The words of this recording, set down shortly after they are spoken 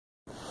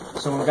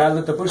So when God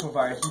lit the bush on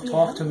fire, he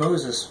talked to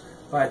Moses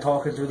by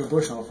talking through the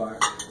bush on fire.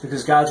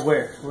 Because God's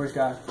where? Where's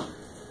God?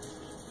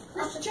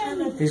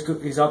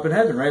 He's up in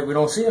heaven, right? We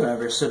don't see him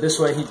ever. So this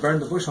way he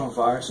burned the bush on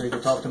fire so he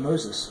could talk to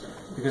Moses.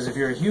 Because if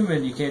you're a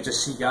human, you can't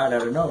just see God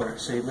out of nowhere.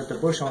 So he lit the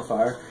bush on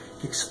fire.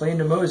 He explained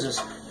to Moses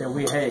that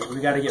we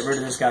got to get rid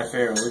of this guy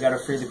Pharaoh. We got to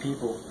free the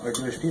people, our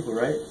Jewish people,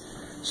 right?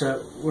 So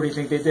what do you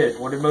think they did?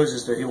 What did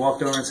Moses do? He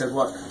walked over and said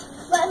what?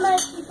 Let my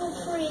people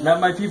free. Let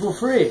my people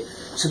free.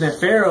 So then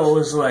Pharaoh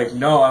was like,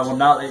 no, I will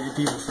not let your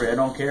people free. I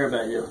don't care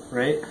about you,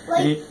 right?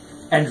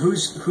 And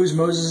who's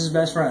Moses'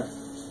 best friend?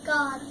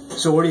 God.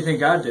 So what do you think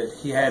God did?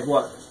 He had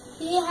what?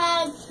 He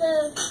had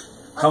to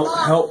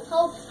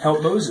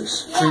help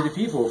Moses free the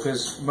people,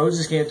 because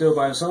Moses can't do it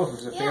by himself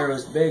because the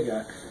Pharaoh's the big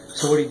guy.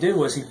 So what he did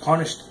was he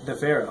punished the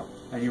Pharaoh.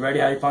 And you ready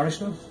how he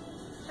punished him?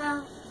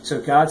 How? So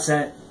God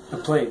sent the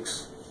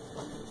plagues.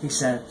 He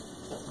sent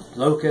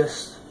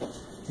locusts.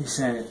 He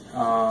sent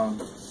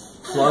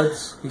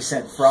floods. He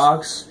sent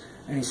frogs.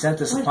 And he sent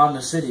this upon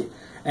the city.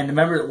 And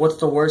remember, what's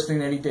the worst thing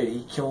that he did?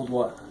 He killed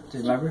what? Do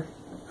you remember?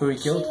 Who he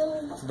killed?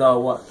 The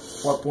what?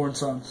 What born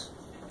sons?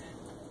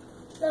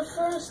 The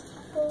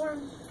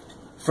firstborn.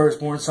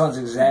 Firstborn sons,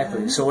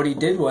 exactly. So what he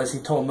did was he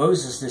told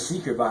Moses the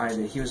secret behind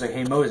it. He was like,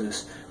 hey,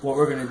 Moses, what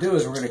we're going to do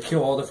is we're going to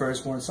kill all the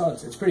firstborn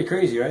sons. It's pretty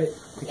crazy, right?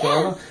 To kill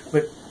all them.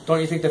 But don't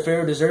you think the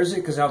Pharaoh deserves it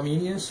because how mean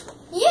he is?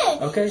 Yeah.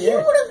 Okay, he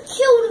would have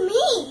killed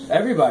me.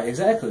 Everybody,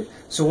 exactly.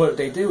 So what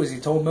they did was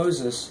he told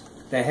Moses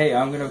that, hey,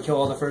 I'm going to kill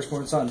all the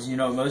firstborn sons. You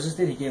know what Moses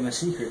did? He gave him a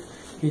secret.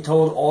 He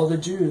told all the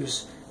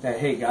Jews that,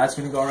 hey, God's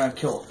going to go around and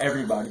kill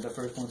everybody, the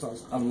firstborn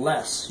sons,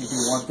 unless you do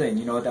one thing.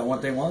 You know what that one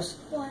thing was?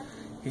 What?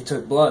 He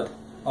took blood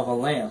of a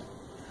lamb.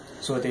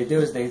 So what they do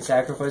is they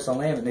sacrifice a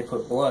lamb and they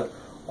put blood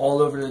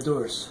all over the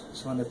doors.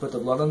 So when they put the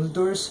blood on the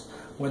doors,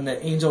 when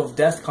the angel of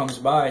death comes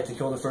by to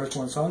kill the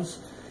firstborn sons,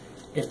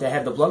 if they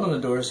had the blood on the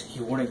doors,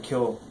 he wouldn't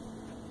kill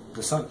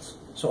the sons.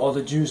 So all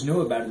the Jews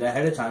knew about it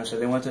ahead of time. So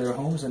they went to their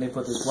homes and they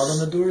put this blood on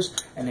the doors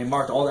and they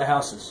marked all their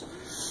houses.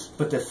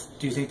 But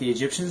do you think the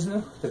Egyptians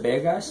knew? The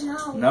bad guys?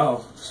 No.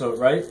 No. So,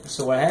 right?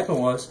 So what happened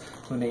was,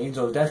 when the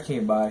angel of death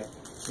came by,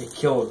 it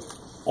killed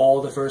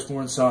all the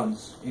firstborn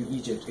sons in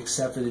Egypt,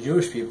 except for the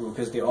Jewish people,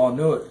 because they all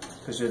knew it,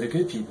 because they're the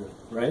good people,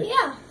 right?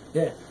 Yeah.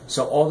 Yeah.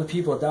 So all the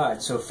people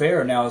died. So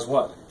Pharaoh now is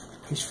what?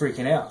 He's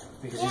freaking out,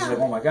 because he's like,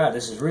 oh my God,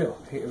 this is real.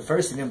 At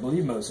first he didn't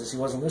believe Moses. He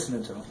wasn't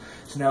listening to him.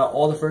 So now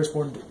all the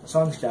firstborn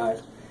sons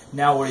died.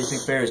 Now what do you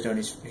think Pharaoh's doing?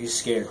 He's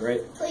scared,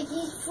 right? Like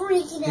he's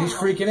freaking out. He's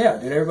freaking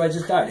out, dude. Everybody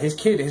just died.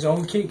 His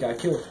own kid got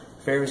killed.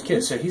 Pharaoh's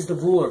kid. So he's the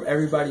ruler of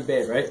everybody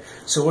bad, right?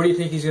 So what do you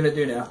think he's going to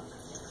do now?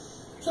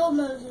 Kill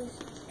Moses.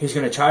 He's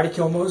going to try to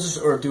kill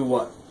Moses, or do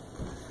what?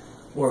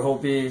 Or he'll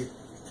be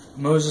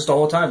Moses the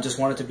whole time, just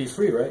wanted to be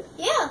free, right?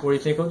 Yeah. What do you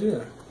think he'll do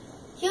then?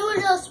 He would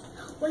just,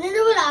 want to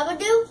know what I would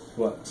do?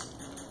 What?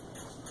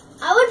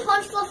 I would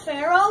punch the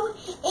Pharaoh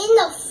in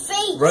the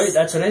face. Right,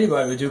 that's what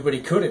anybody would do, but he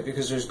couldn't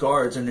because there's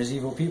guards and there's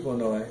evil people in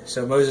the way.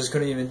 So Moses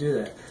couldn't even do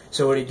that.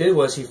 So what he did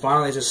was he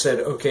finally just said,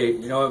 okay,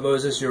 you know what,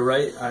 Moses, you're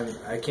right.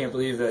 I can't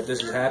believe that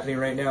this is happening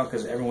right now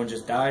because everyone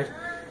just died.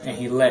 And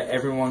he let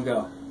everyone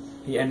go.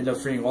 He ended up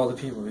freeing all the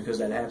people because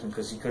that happened,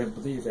 because he couldn't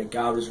believe that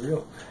God was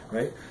real,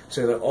 right? So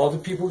he let all the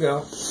people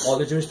go, all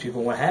the Jewish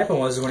people. What happened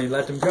was when he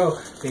let them go,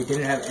 they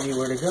didn't have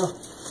anywhere to go.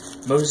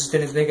 Moses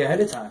didn't think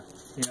ahead of time.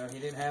 You know, he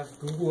didn't have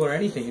Google or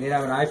anything. He didn't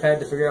have an iPad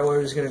to figure out where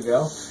he was going to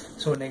go.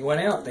 So when they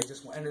went out, they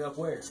just ended up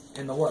where?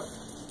 In the what?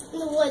 In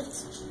the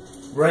woods.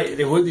 Right,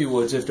 it would be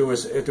woods if there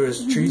was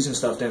trees and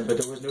stuff then, but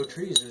there was no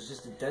trees. It was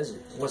just a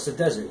desert. What's the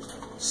desert?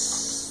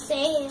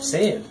 Sand.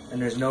 Sand. And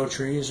there's no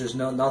trees, there's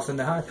nothing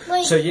to hide.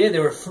 Like, so yeah, they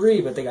were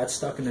free, but they got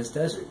stuck in this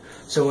desert.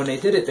 So when they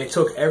did it, they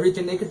took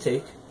everything they could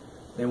take.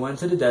 They went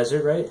to the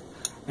desert, right?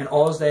 And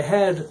all they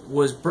had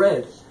was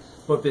bread.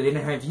 But they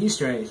didn't have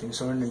yeast or anything,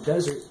 so in the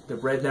desert, the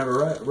bread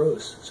never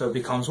rose. So it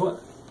becomes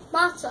what?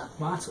 Matzah.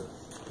 Matzah.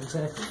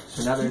 Exactly.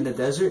 So now they're in the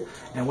desert,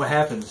 and what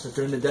happens? If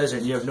they're in the desert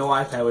and you have no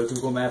iPad with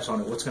Google Maps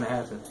on it, what's going to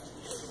happen?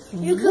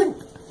 You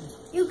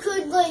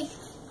could like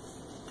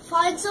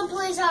find some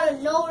place out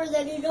of nowhere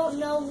that you don't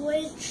know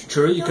which.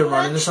 True, you could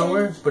run into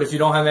somewhere, but if you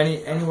don't have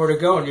anywhere to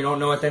go and you don't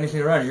know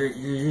anything around, you're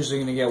usually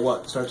going to get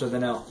what? Starts with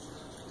an L.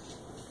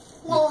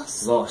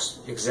 Lost.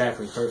 Lost.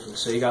 Exactly. Perfect.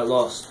 So you got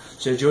lost.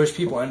 So the Jewish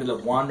people ended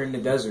up wandering the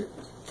desert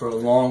for a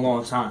long,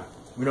 long time.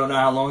 We don't know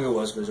how long it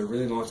was, but it was a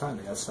really long time.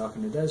 They got stuck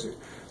in the desert.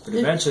 But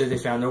eventually they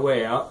found their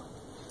way out,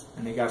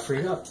 and they got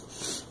freed up.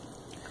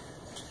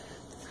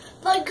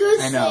 But good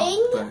I know,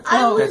 thing,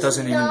 but that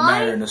doesn't even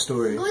matter in the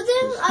story. Good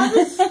thing, I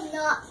was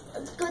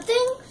not. Good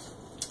thing.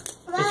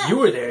 If you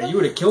were there, you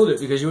would have killed it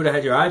because you would have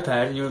had your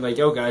iPad, and you would have been like,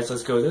 yo guys,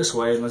 let's go this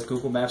way, and let's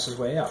Google Maps this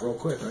way out real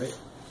quick, right?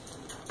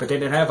 But they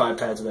didn't have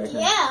iPads back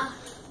then. Yeah.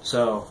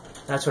 So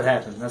that's what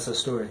happened. That's the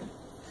story.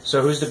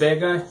 So who's the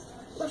bad guy?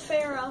 The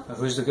Pharaoh.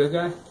 Who's the good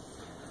guy?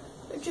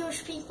 The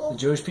Jewish people. The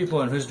Jewish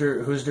people, and who's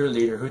their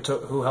leader?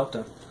 Who helped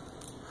them?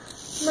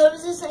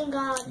 Moses and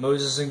God.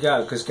 Moses and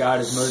God, because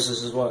God is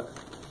Moses' what?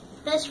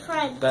 Best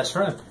friend. Best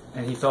friend.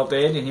 And he felt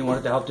bad, and he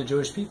wanted to help the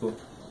Jewish people,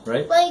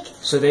 right? Like,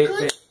 so good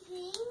thing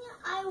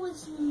I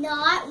was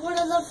not one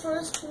of the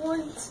first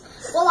ones.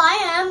 Well, I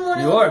am one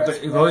of You the are,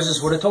 first but ones.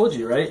 Moses would have told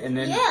you, right? And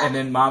then, Yeah. and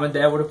then Mom and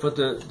Dad would have put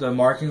the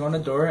marking on the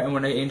door, and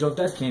when the angel of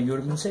death came, you would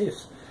have been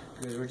saved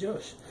because we're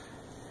Jewish.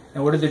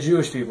 And what are the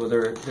Jewish people?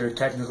 They're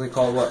technically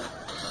called what?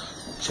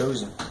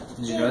 Chosen.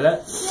 Did you know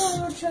that?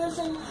 Yeah, we're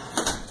chosen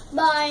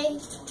by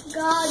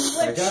God.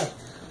 By Which, God.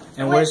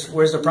 And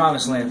where's the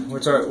promised land?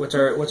 What's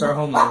our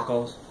homeland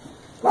called?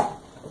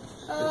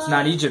 It's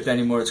not Egypt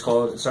anymore. It's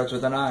called. It starts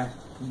with an I.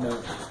 No.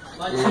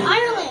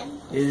 Ireland.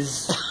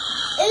 Is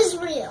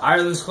Israel.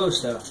 Ireland's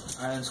close though.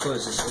 Ireland's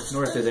close. It's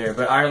north of there,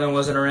 but Ireland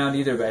wasn't around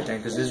either back then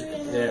because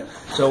Israel.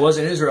 So it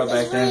wasn't Israel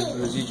back then. Israel.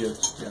 It was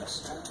Egypt.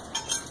 Yes.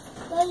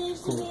 That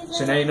used to Cool. be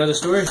So now you know the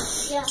story.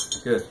 Yeah.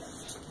 Good.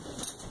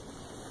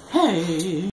 Hey.